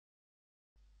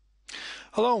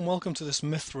Hello and welcome to this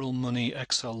MithrilMoney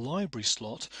Excel Library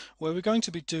slot where we're going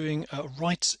to be doing a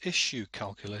rights issue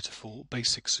calculator for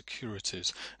basic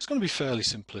securities. It's going to be fairly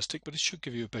simplistic, but it should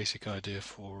give you a basic idea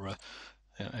for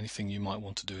anything you might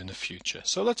want to do in the future.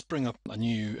 So let's bring up a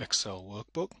new Excel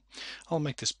workbook. I'll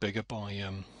make this bigger by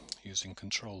using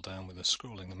Control down with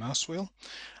scrolling the mouse wheel.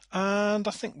 And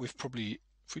I think we've probably,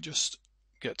 if we just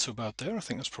get to about there, I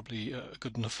think that's probably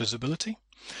good enough visibility.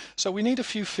 So we need a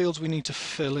few fields we need to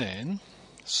fill in.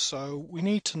 So we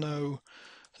need to know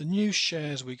the new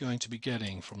shares we're going to be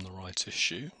getting from the rights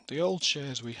issue, the old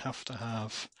shares we have to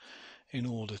have in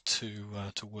order to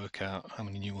work out how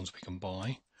many new ones we can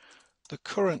buy, the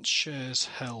current shares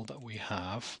held that we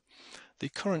have, the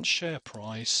current share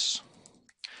price,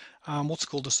 and what's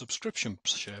called a subscription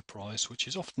share price, which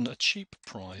is often a cheap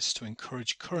price to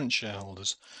encourage current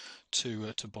shareholders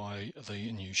to buy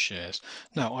the new shares.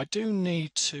 Now I do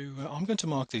need to, I'm going to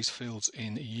mark these fields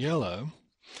in yellow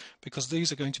because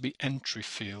these are going to be entry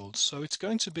fields. So it's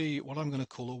going to be what I'm going to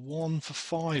call a 1 for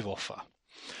 5 offer.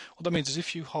 What that means is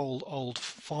if you hold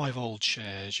 5 old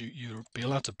shares, you'll be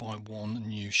allowed to buy 1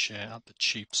 new share at the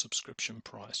cheap subscription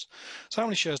price. So how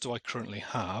many shares do I currently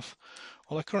have?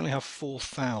 Well, I currently have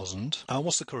 4,000.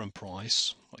 What's the current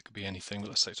price? Well, it could be anything,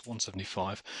 but let's say it's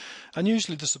 175. And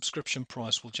usually the subscription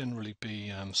price will generally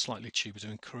be slightly cheaper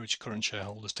to encourage current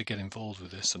shareholders to get involved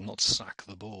with this and not sack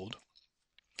the board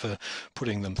for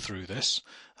putting them through this,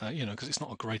 because it's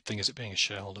not a great thing, is it, being a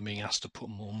shareholder, being asked to put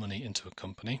more money into a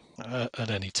company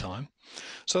at any time.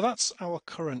 So that's our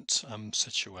current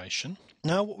situation.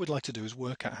 Now what we'd like to do is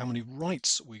work out how many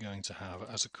rights we're going to have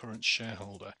as a current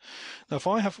shareholder. Now if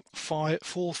I have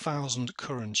 4,000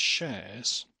 current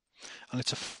shares, and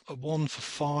it's a 1 for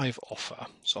 5 offer,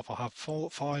 so if I have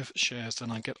 5 shares then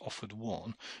I get offered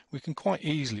 1, we can quite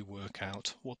easily work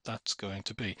out what that's going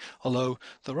to be, although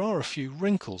there are a few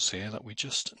wrinkles here that we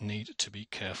just need to be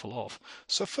careful of.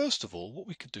 So first of all, what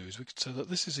we could do is we could say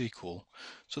that this is equal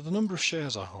to the number of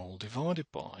shares I hold divided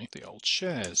by the old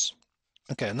shares.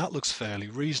 Okay, and that looks fairly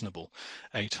reasonable,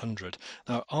 800.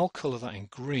 Now I'll colour that in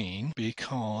green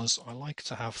because I like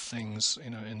to have things,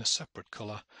 in a separate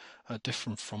colour,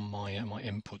 different from my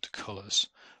input colours.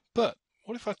 But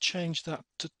what if I change that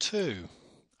to 2?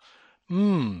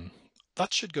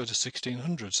 That should go to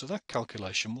 1600, so that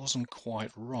calculation wasn't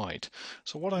quite right.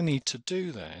 So what I need to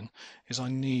do then is I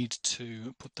need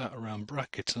to put that around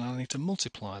brackets and I need to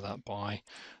multiply that by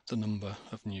the number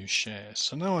of new shares.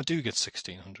 So now I do get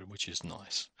 1600, which is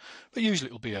nice. But usually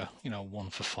it'll be a 1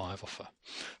 for 5 offer.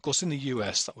 Of course in the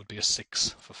US that would be a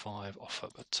 6 for 5 offer,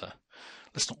 but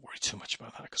let's not worry too much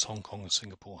about that because Hong Kong and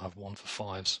Singapore have 1 for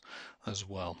 5s as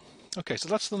well. Okay, so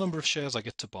that's the number of shares I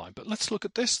get to buy. But let's look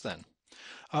at this then.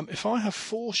 If I have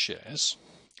 4 shares,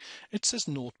 it says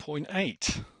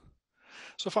 0.8.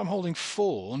 So if I'm holding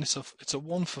 4 and it's a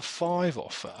 1 for 5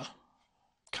 offer,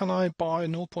 can I buy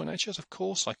 0.8 shares? Of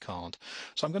course I can't.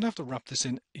 So I'm going to have to wrap this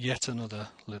in yet another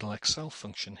little Excel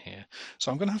function here. So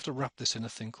I'm going to have to wrap this in a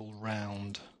thing called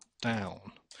round down.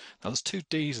 Now there's 2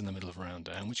 D's in the middle of round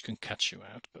down, which can catch you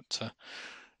out, but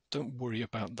don't worry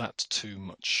about that too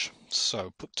much.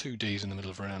 So put 2 D's in the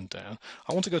middle of round down.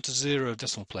 I want to go to 0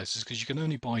 decimal places because you can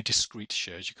only buy discrete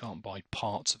shares. You can't buy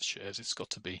parts of shares. It's got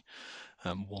to be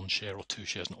 1 share or 2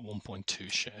 shares, not 1.2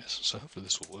 shares. So hopefully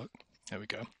this will work. There we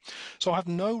go. So I have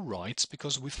no rights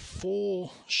because with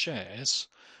 4 shares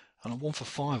and a 1 for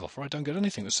 5 offer, I don't get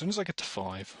anything. As soon as I get to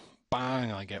 5, bang,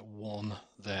 I get 1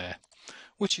 there,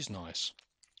 which is nice.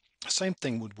 Same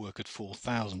thing would work at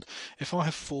 4,000. If I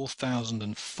have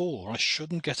 4,004, I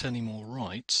shouldn't get any more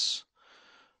rights.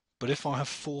 But if I have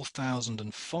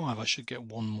 4,005, I should get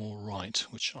 1 more right,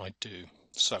 which I do.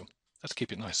 So let's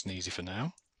keep it nice and easy for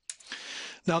now.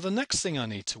 Now the next thing I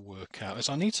need to work out is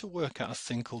I need to work out a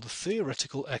thing called the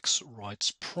theoretical X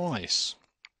rights price.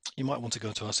 You might want to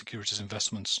go to our Securities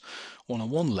Investments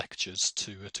 101 lectures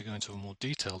to go into a more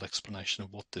detailed explanation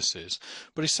of what this is.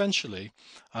 But essentially,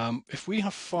 if we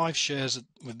have 5 shares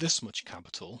with this much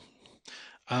capital,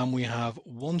 and we have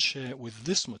 1 share with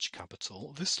this much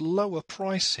capital, this lower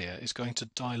price here is going to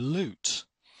dilute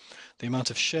the amount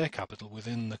of share capital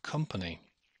within the company.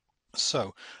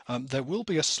 So there will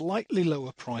be a slightly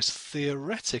lower price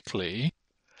theoretically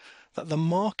that the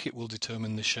market will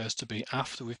determine the shares to be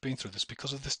after we've been through this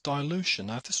because of this dilution.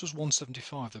 Now if this was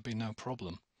 175 there'd be no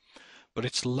problem, but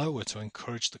it's lower to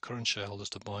encourage the current shareholders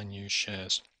to buy new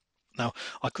shares. Now,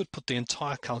 I could put the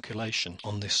entire calculation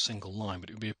on this single line, but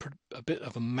it would be a bit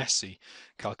of a messy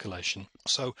calculation.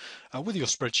 So with your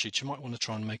spreadsheet, you might want to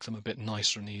try and make them a bit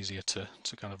nicer and easier to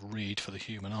kind of read for the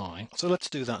human eye. So let's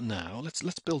do that now. Let's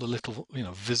build a little,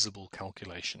 visible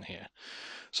calculation here.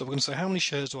 So we're going to say, how many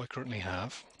shares do I currently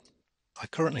have? I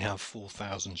currently have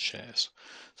 4,000 shares,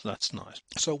 so that's nice.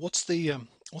 So what's the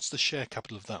share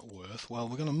capital of that worth? Well,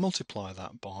 we're going to multiply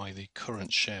that by the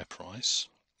current share price.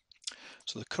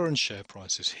 So the current share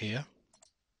price is here.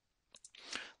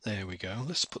 There we go.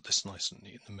 Let's put this nice and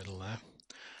neat in the middle there.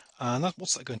 And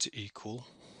what's that going to equal?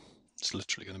 It's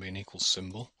literally going to be an equal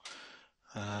symbol.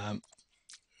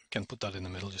 Can put that in the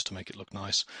middle just to make it look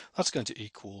nice. That's going to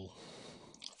equal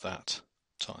that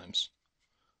times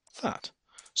that.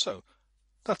 So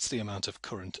that's the amount of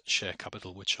current share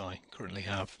capital which I currently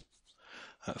have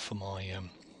for my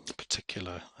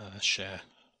particular share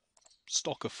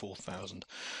stock of 4,000.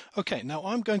 Okay, now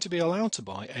I'm going to be allowed to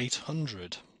buy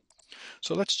 800.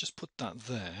 So let's just put that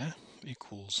there,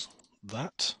 equals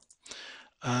that.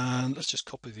 And let's just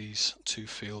copy these two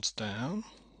fields down.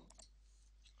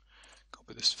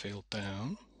 Copy this field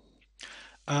down.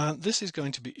 And this is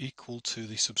going to be equal to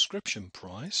the subscription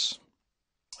price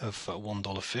of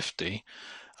 $1.50.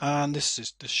 And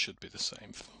this should be the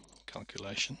same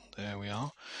calculation. There we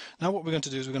are. Now what we're going to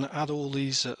do is we're going to add all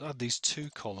these add these two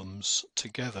columns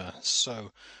together.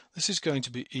 So this is going to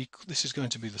be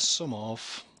the sum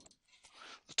of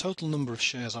the total number of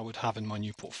shares I would have in my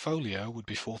new portfolio would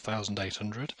be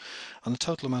 4,800, and the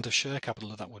total amount of share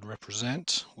capital that would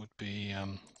represent would be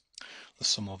the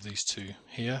sum of these two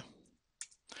here.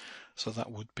 So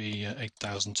that would be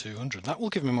 8,200. That will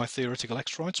give me my theoretical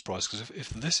X rights price, because if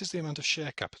this is the amount of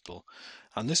share capital,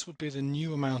 and this would be the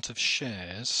new amount of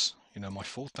shares, my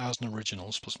 4,000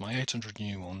 originals plus my 800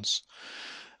 new ones,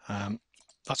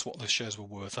 that's what the shares were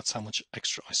worth, that's how much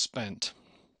extra I spent,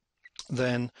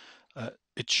 then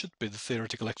it should be the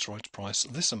theoretical X rights price,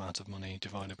 this amount of money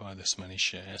divided by this many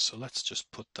shares. So let's just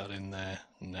put that in there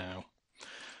now.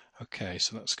 Okay,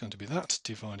 so that's going to be that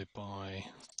divided by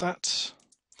that.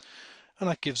 And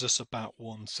that gives us about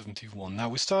 171. Now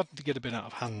we're starting to get a bit out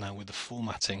of hand now with the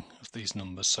formatting of these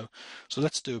numbers. So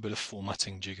let's do a bit of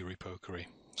formatting jiggery pokery.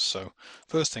 So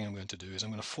first thing I'm going to do is I'm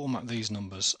going to format these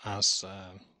numbers as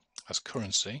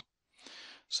currency.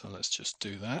 So let's just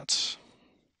do that.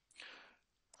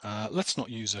 Let's not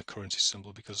use a currency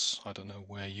symbol because I don't know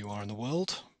where you are in the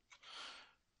world.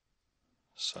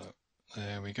 So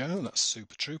there we go. That's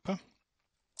Super Trooper.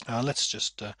 Let's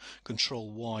just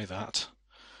Control Y that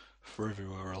for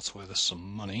everywhere else where there's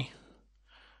some money,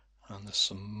 and there's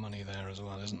some money there as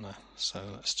well, isn't there? So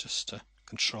let's just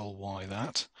Control Y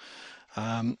that.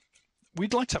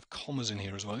 We'd like to have commas in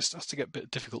here as well. It starts to get a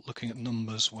bit difficult looking at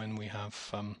numbers when we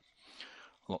have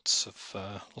lots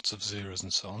of zeros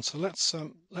and so on. So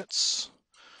let's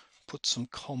put some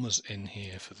commas in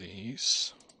here for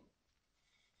these.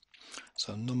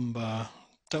 So number,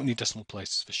 don't need decimal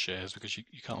places for shares because you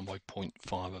can't buy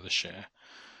 0.5 of a share.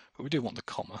 But we do want the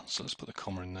comma, so let's put the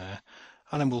comma in there,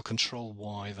 and then we'll Control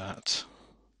Y that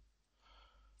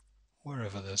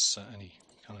wherever there's any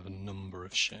kind of a number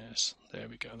of shares. There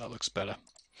we go, that looks better.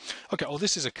 Okay, well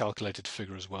this is a calculated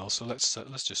figure as well, so let's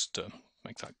just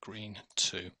make that green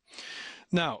too.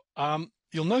 Now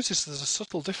you'll notice there's a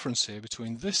subtle difference here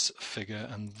between this figure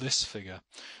and this figure.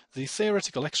 The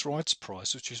theoretical X rights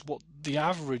price, which is what the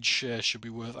average share should be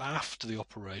worth after the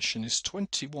operation, is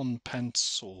 21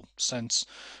 pence or cents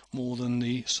more than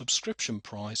the subscription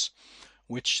price,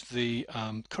 which the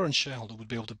current shareholder would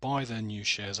be able to buy their new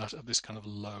shares at this kind of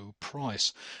low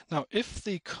price. Now, if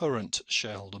the current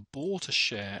shareholder bought a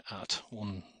share at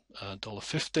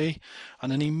 $1.50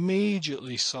 and then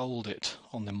immediately sold it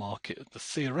on the market at the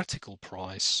theoretical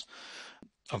price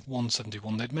of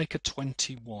 $1.71, they'd make a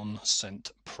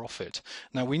 21-cent profit.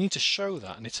 Now we need to show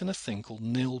that, and it's in a thing called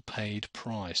nil paid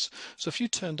price. So if you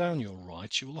turn down your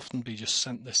rights, you will often be just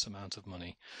sent this amount of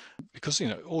money, because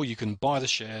or you can buy the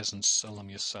shares and sell them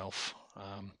yourself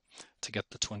to get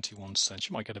the 21 cents.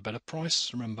 You might get a better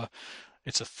price. Remember,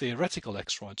 it's a theoretical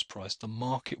X rights price. The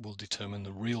market will determine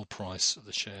the real price of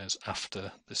the shares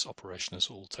after this operation has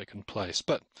all taken place.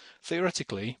 But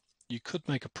theoretically, you could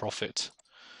make a profit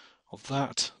of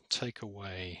that, take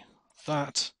away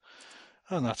that,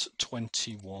 and that's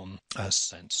 21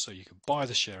 cents. So you could buy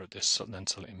the share at this and then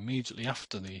sell it immediately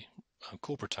after the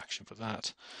corporate action for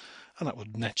that, and that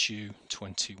would net you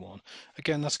 21.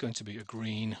 Again, that's going to be a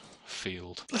green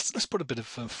field. Let's put a bit of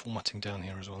formatting down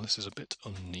here as well. This is a bit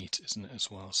unneat, isn't it, as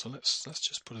well? So let's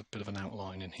just put a bit of an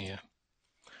outline in here.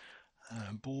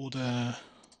 Border,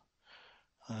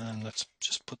 And let's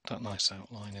just put that nice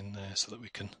outline in there so that we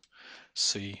can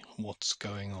see what's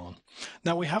going on.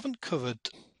 Now, we haven't covered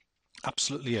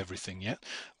absolutely everything yet,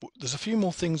 but there's a few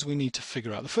more things we need to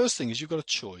figure out. The first thing is you've got a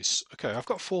choice. Okay, I've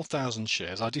got 4,000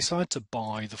 shares. I decide to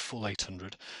buy the full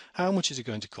 800. How much is it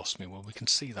going to cost me? Well, we can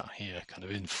see that here kind of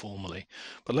informally,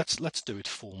 but let's do it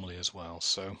formally as well.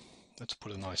 So let's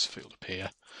put a nice field up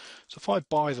here. So if I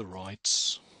buy the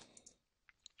rights,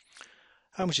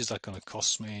 how much is that going to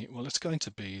cost me? Well, it's going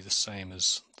to be the same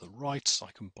as the rights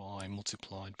I can buy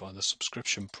multiplied by the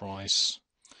subscription price,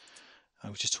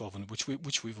 which is 1,200,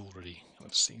 which we've already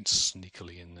seen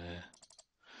sneakily in there.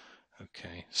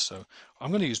 Okay, so I'm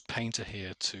going to use Painter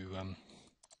here to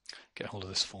get hold of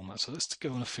this format. So let's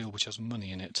go in a field which has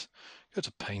money in it. Go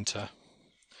to Painter,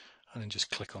 and then just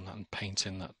click on that and paint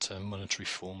in that monetary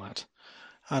format,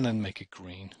 and then make it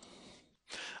green.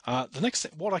 The next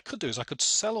thing, what I could do is I could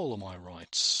sell all of my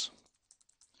rights.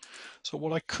 So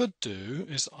what I could do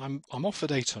is I'm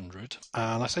offered 800,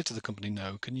 and I say to the company,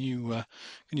 no, can you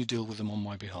deal with them on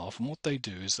my behalf? And what they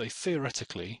do is they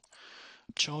theoretically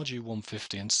charge you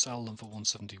 150 and sell them for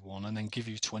 171, and then give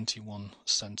you 21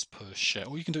 cents per share.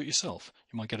 Or you can do it yourself.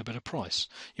 You might get a better price.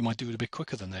 You might do it a bit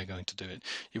quicker than they're going to do it.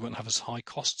 You won't have as high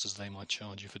costs as they might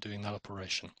charge you for doing that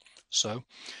operation. So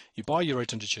you buy your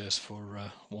 800 shares for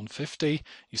 150,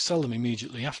 you sell them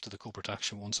immediately after the corporate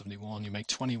action 171, you make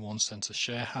 21 cents a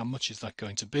share. How much is that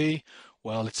going to be?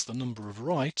 Well, it's the number of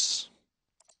rights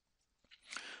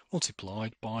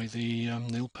multiplied by the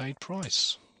nil paid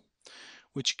price,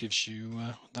 which gives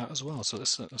you that as well. So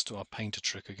let's do our Painter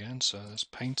trick again. So there's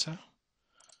Painter.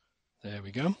 There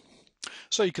we go.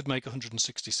 So you could make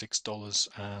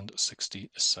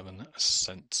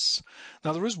 $166.67.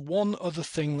 Now there is one other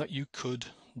thing that you could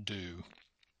do.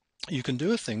 You can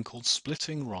do a thing called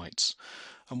splitting rights.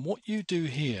 And what you do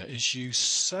here is you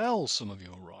sell some of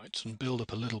your rights and build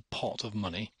up a little pot of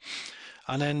money.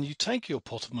 And then you take your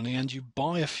pot of money and you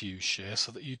buy a few shares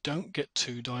so that you don't get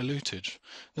too diluted.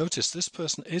 Notice this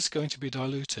person is going to be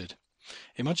diluted.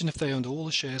 Imagine if they owned all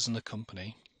the shares in the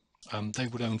company. They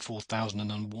would own 4,000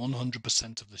 and own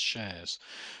 100% of the shares.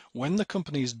 When the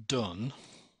company is done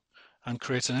and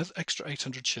creates an extra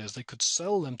 800 shares, they could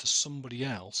sell them to somebody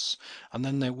else, and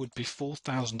then there would be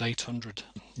 4,800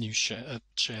 new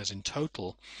shares in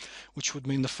total, which would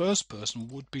mean the first person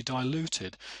would be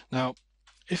diluted. Now,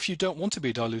 if you don't want to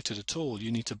be diluted at all,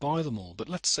 you need to buy them all. But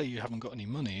let's say you haven't got any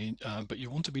money, but you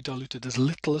want to be diluted as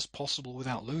little as possible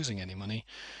without losing any money.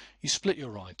 You split your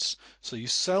rights. So you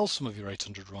sell some of your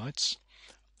 800 rights,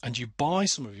 and you buy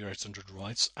some of your 800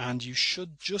 rights, and you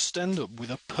should just end up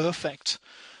with a perfect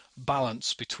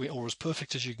balance between, or as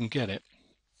perfect as you can get it,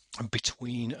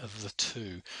 between the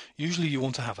two. Usually you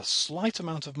want to have a slight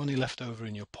amount of money left over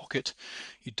in your pocket.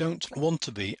 You don't want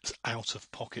to be out of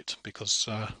pocket because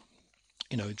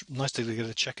you know, it's nice to get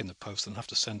a check in the post and have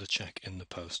to send a check in the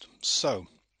post. So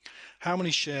how many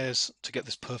shares to get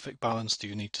this perfect balance do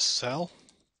you need to sell?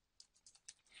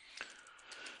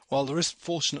 Well, there is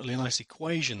fortunately a nice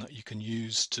equation that you can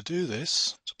use to do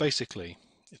this. So basically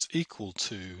it's equal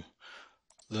to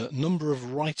the number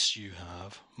of rights you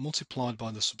have multiplied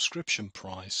by the subscription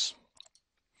price,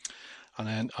 and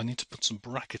then I need to put some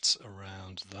brackets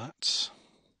around that,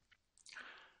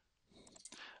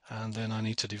 and then I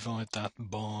need to divide that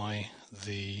by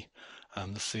the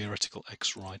theoretical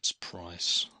X rights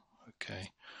price.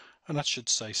 Okay, and that should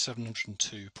say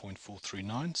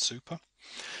 702.439. Super.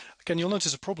 Again, you'll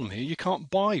notice a problem here. You can't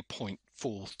buy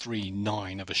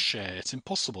 0.439 of a share. It's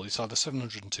impossible. It's either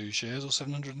 702 shares or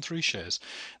 703 shares.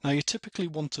 Now, you typically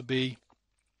want to be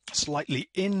slightly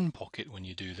in pocket when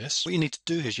you do this. What you need to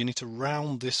do is you need to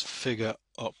round this figure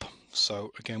up.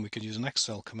 So again, we could use an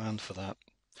Excel command for that.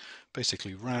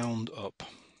 Basically, round up.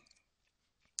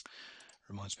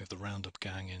 Reminds me of the Roundup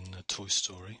gang in Toy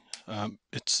Story.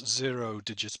 It's 0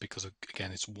 digits because,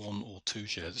 again, it's 1 or 2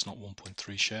 shares. It's not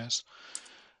 1.3 shares.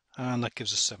 And that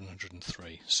gives us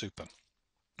 703. Super.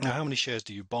 Now, how many shares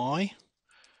do you buy?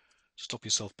 Stop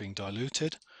yourself being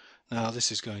diluted. Now,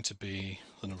 this is going to be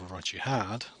the number of rights you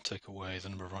had. Take away the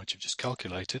number of rights you've just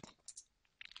calculated.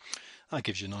 That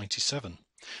gives you 97.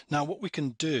 Now, what we can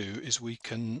do is we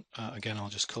can, again, I'll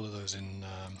just colour those in.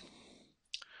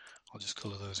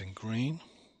 Green.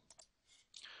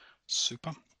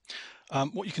 Super.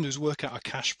 What you can do is work out a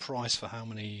cash price for how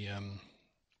much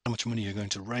money you're going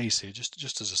to raise here,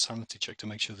 just as a sanity check to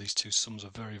make sure these two sums are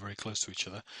very, very close to each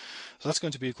other. So that's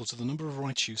going to be equal to the number of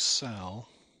rights you sell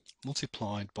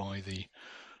multiplied by the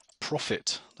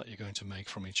profit that you're going to make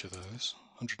from each of those,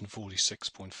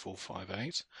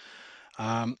 146.458.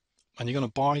 and you're going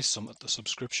to buy some at the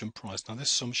subscription price. Now this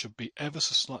sum should be ever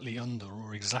so slightly under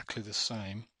or exactly the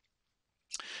same.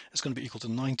 It's going to be equal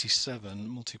to 97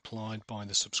 multiplied by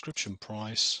the subscription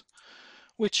price,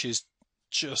 which is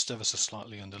just ever so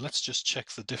slightly under. Let's just check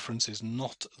the difference is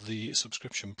not the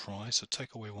subscription price, so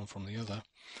take away one from the other.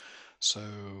 So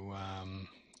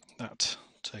that,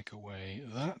 take away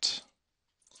that.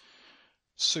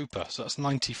 Super, so that's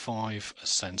 95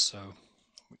 cents. So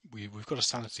we've got a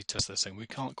sanity test there saying we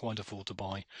can't quite afford to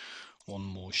buy one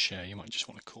more share. You might just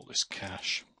want to call this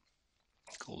cash,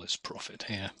 call this profit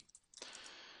here.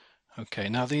 Okay,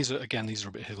 now these are a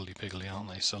bit higgledy-piggledy, aren't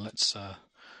they? So let's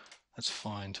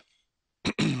find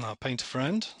our painter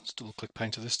friend. Let's double click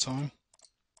painter this time,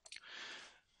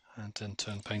 and then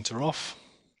turn painter off,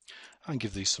 and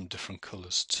give these some different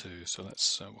colours too. So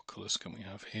let's what colours can we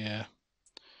have here?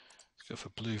 Let's go for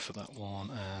blue for that one,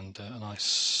 and a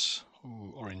nice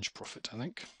orange profit, I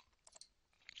think.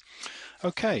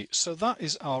 Okay, so that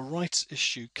is our rights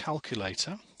issue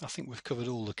calculator. I think we've covered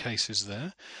all the cases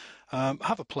there.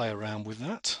 Have a play around with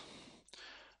that.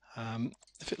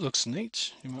 If it looks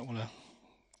neat, you might want to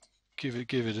give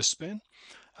it a spin,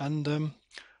 and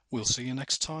we'll see you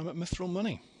next time at Mithril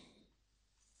Money.